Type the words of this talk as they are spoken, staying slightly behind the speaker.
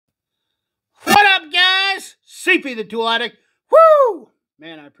CP the Tool Addict. Woo!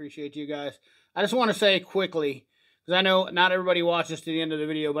 Man, I appreciate you guys. I just want to say quickly, because I know not everybody watches to the end of the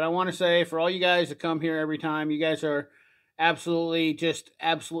video, but I want to say for all you guys that come here every time, you guys are absolutely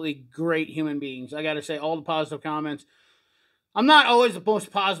great human beings. I got to say, all the positive comments. I'm not always the most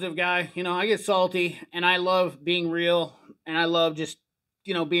positive guy. You know, I get salty, and I love being real, and I love just,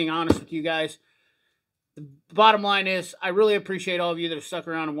 you know, being honest with you guys. The bottom line is, I really appreciate all of you that have stuck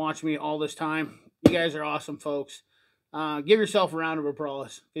around and watched me all this time. You guys are awesome, folks. Give yourself a round of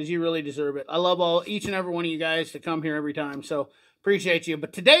applause, because you really deserve it. I love each and every one of you guys to come here every time, so appreciate you.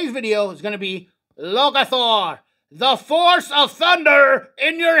 But today's video is going to be Lokithor, the force of thunder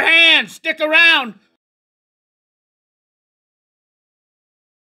in your hands. Stick around.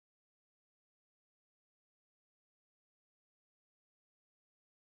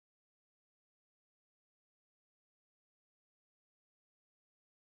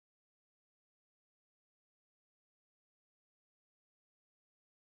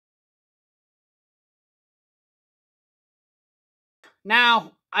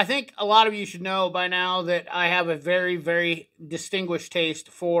 Now, I think a lot of you should know by now that I have a very distinguished taste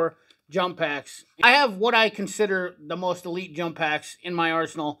for jump packs. I have what I consider the most elite jump packs in my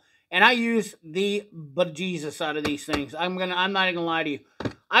arsenal, and I use the bejesus out of these things. I'm not even gonna lie to you.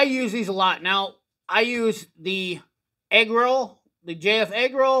 I use these a lot. Now, I use the egg roll, the JF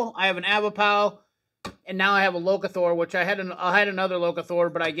egg roll. I have an Avapow, and now I have a Lokithor, which I had another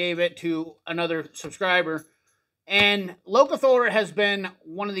Lokithor, but I gave it to another subscriber. And Lokithor has been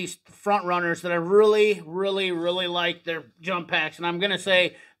one of these front runners that I really like their jump packs. And I'm going to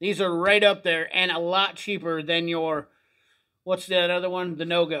say these are right up there and a lot cheaper than your, what's that other one? The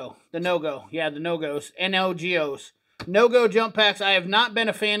No-Go. The No-Go. Yeah, the No-Gos. N-O-G-Os. No-Go jump packs. I have not been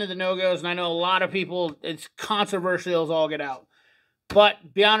a fan of the No-Gos, and I know a lot of people, it's controversial as all get out. But, to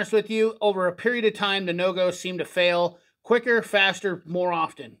be honest with you, over a period of time, the No-Gos seem to fail quicker, faster, more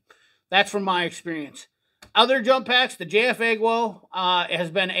often. That's from my experience. Other jump packs, the JF Egwo has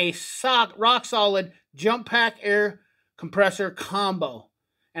been a rock-solid jump pack air compressor combo.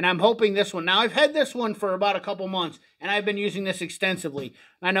 And I'm hoping this one. Now, I've had this one for about a couple months, and I've been using this extensively.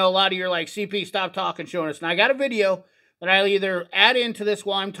 I know a lot of you are like, CP, stop talking, showing us. And I got a video that I'll either add into this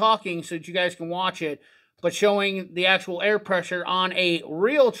while I'm talking so that you guys can watch it, but showing the actual air pressure on a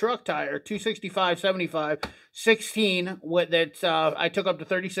real truck tire, 265/75, 16, that I took up to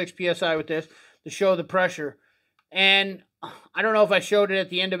 36 PSI with this, to show the pressure. And I don't know if I showed it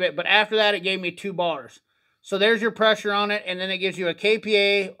at the end of it, but after that, it gave me 2 bars. So there's your pressure on it, and then it gives you a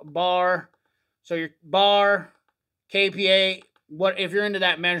KPA bar. So your bar, KPA, what if you're into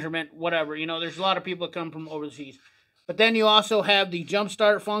that measurement, whatever. You know, there's a lot of people that come from overseas. But then you also have the jump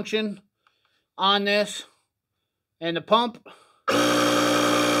start function on this, and the pump.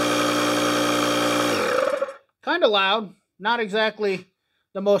 Kind of loud, not exactly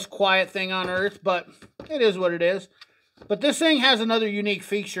the most quiet thing on earth, but it is what it is. But this thing has another unique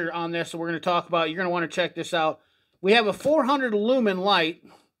feature on this that we're going to talk about. You're going to want to check this out. We have a 400 lumen light,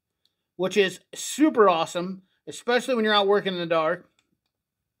 which is super awesome, especially when you're out working in the dark.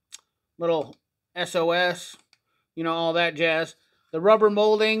 Little SOS, you know, all that jazz. The rubber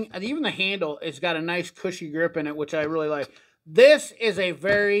molding, and even the handle, it's got a nice cushy grip in it, which I really like. This is a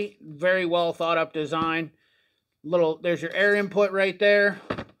very well thought up design. There's your air input right there.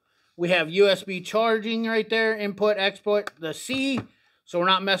 We have USB charging right there, input, export, the C, so we're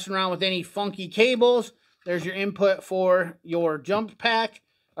not messing around with any funky cables. There's your input for your jump pack,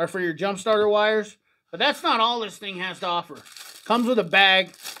 or for your jump starter wires. But that's not all this thing has to offer. Comes with a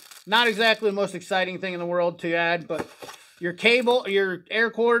bag. Not exactly the most exciting thing in the world to add, but your cable, your air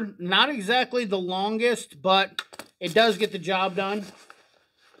cord, not exactly the longest, but it does get the job done.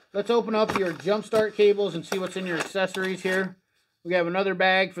 Let's open up your jump start cables and see what's in your accessories here. We have another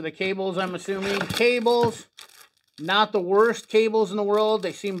bag for the cables, I'm assuming. Cables, not the worst cables in the world.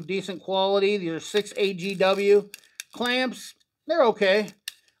 They seem decent quality. These are 6 AGW. Clamps, they're okay.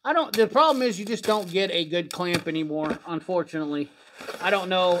 The problem is you just don't get a good clamp anymore, unfortunately. I don't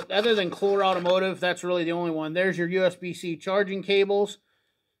know, other than Chlor Automotive, that's really the only one. There's your USB-C charging cables.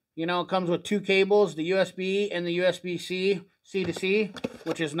 You know, it comes with 2 cables, the USB and the USB-C, C to C,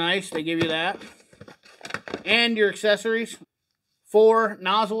 which is nice. They give you that. And your accessories. 4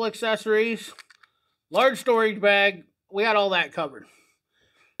 nozzle accessories. Large storage bag. We got all that covered.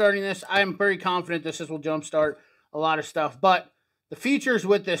 Starting this, I am very confident this will jumpstart a lot of stuff. But the features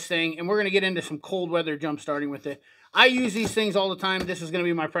with this thing, and we're going to get into some cold weather jump starting with it. I use these things all the time. This is going to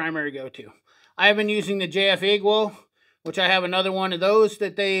be my primary go-to. I have been using the JF Egwo, which I have another one of those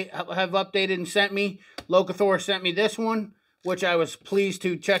that they have updated and sent me. Lokithor sent me this one, which I was pleased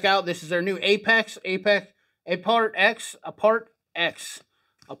to check out. This is their new Apex APARTX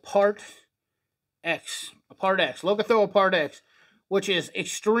LokitHOR APARTX, which is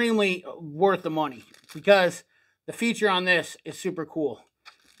extremely worth the money because the feature on this is super cool.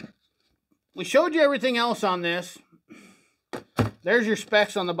 We showed you everything else on this. There's your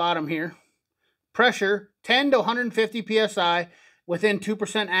specs on the bottom here. Pressure 10 to 150 psi within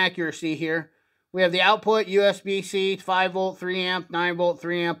 2% accuracy here. We have the output USB-C, 5 volt, 3 amp, 9 volt,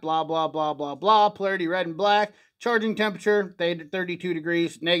 3 amp, blah, blah, blah, blah, blah. Polarity red and black. Charging temperature, 32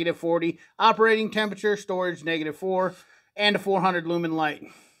 degrees, negative 40. Operating temperature, storage, negative 4. And a 400 lumen light.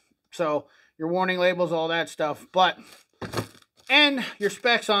 So, your warning labels, all that stuff. And your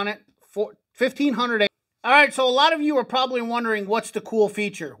specs on it, 1500. All right, so a lot of you are probably wondering what's the cool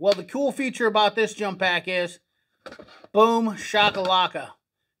feature. Well, the cool feature about this jump pack is, boom, shakalaka.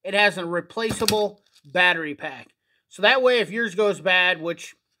 It has a replaceable battery pack. So that way, if yours goes bad,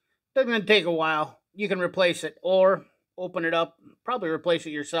 which doesn't take a while, you can replace it or open it up, probably replace it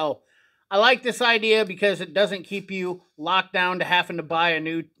yourself. I like this idea because it doesn't keep you locked down to having to buy a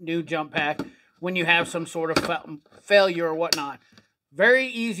new jump pack when you have some sort of failure or whatnot. Very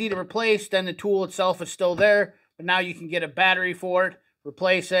easy to replace. Then the tool itself is still there, but now you can get a battery for it,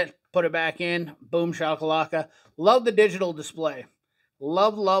 replace it, put it back in, boom, shakalaka. Love the digital display.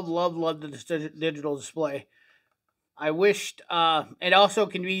 Love, love, love, love the digital display. I wished it also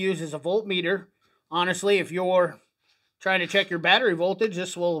can be used as a voltmeter. Honestly, if you're trying to check your battery voltage,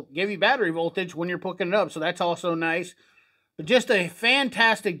 this will give you battery voltage when you're hooking it up. So that's also nice. But just a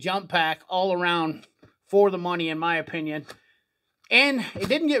fantastic jump pack all around for the money, in my opinion. And it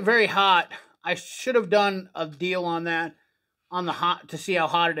didn't get very hot. I should have done a deal on that, on the hot, to see how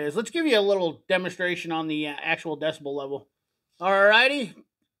hot it is. Let's give you a little demonstration on the actual decibel level. Alrighty,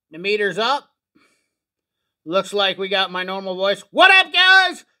 the meter's up. Looks like we got my normal voice. What up,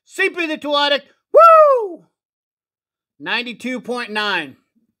 guys? CP the Tool Addict. Woo! 92.9.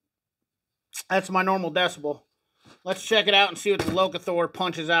 That's my normal decibel. Let's check it out and see what the LOKITHOR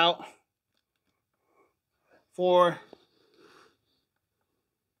punches out for.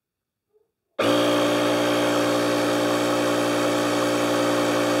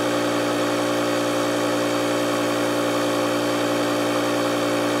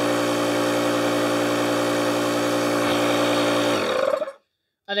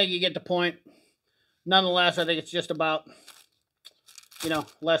 I think you get the point. Nonetheless, I think it's just about, you know,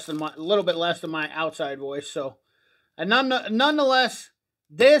 a little bit less than my outside voice. So, and nonetheless,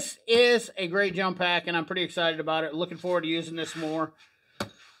 this is a great jump pack, and I'm pretty excited about it. Looking forward to using this more.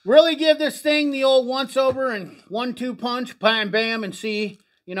 Really give this thing the old once over and 1-2 punch, bam, bam, and see,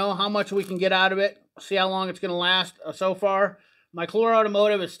 you know, how much we can get out of it. See how long it's going to last. So far, my Chlor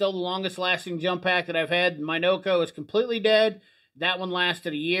Automotive is still the longest lasting jump pack that I've had. My Noco is completely dead. That one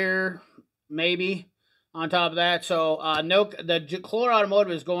lasted a year, maybe, on top of that. So, the Chlor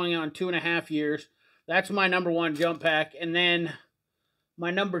Automotive is going on 2.5 years. That's my #1 jump pack. And then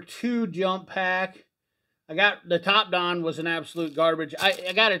my #2 jump pack, I got the Top Don was an absolute garbage.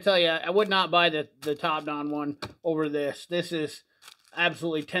 I got to tell you, I would not buy the Top Don one over this. This is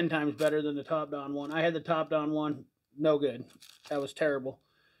absolutely 10 times better than the Top Don one. I had the Top Don one, no good. That was terrible.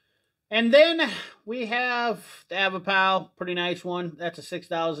 And then we have the Avapau, pretty nice one. That's a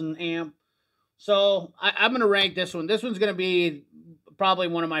 6,000 amp. So I'm going to rank this one. This one's going to be probably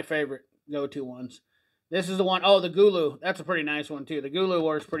one of my favorite go-to ones. This is the one, oh, the Gulu. That's a pretty nice one, too. The Gulu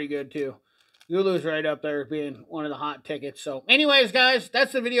works pretty good, too. Gulu's right up there being one of the hot tickets. So anyways, guys,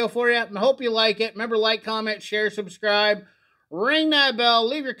 that's the video for you. I hope you like it. Remember, like, comment, share, subscribe. Ring that bell.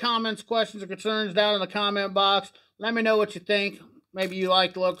 Leave your comments, questions, or concerns down in the comment box. Let me know what you think. Maybe you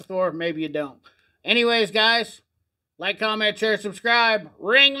like the LOKITHOR, maybe you don't. Anyways, guys, like, comment, share, subscribe.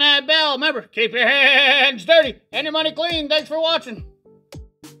 Ring that bell. Remember, keep your hands dirty and your money clean. Thanks for watching.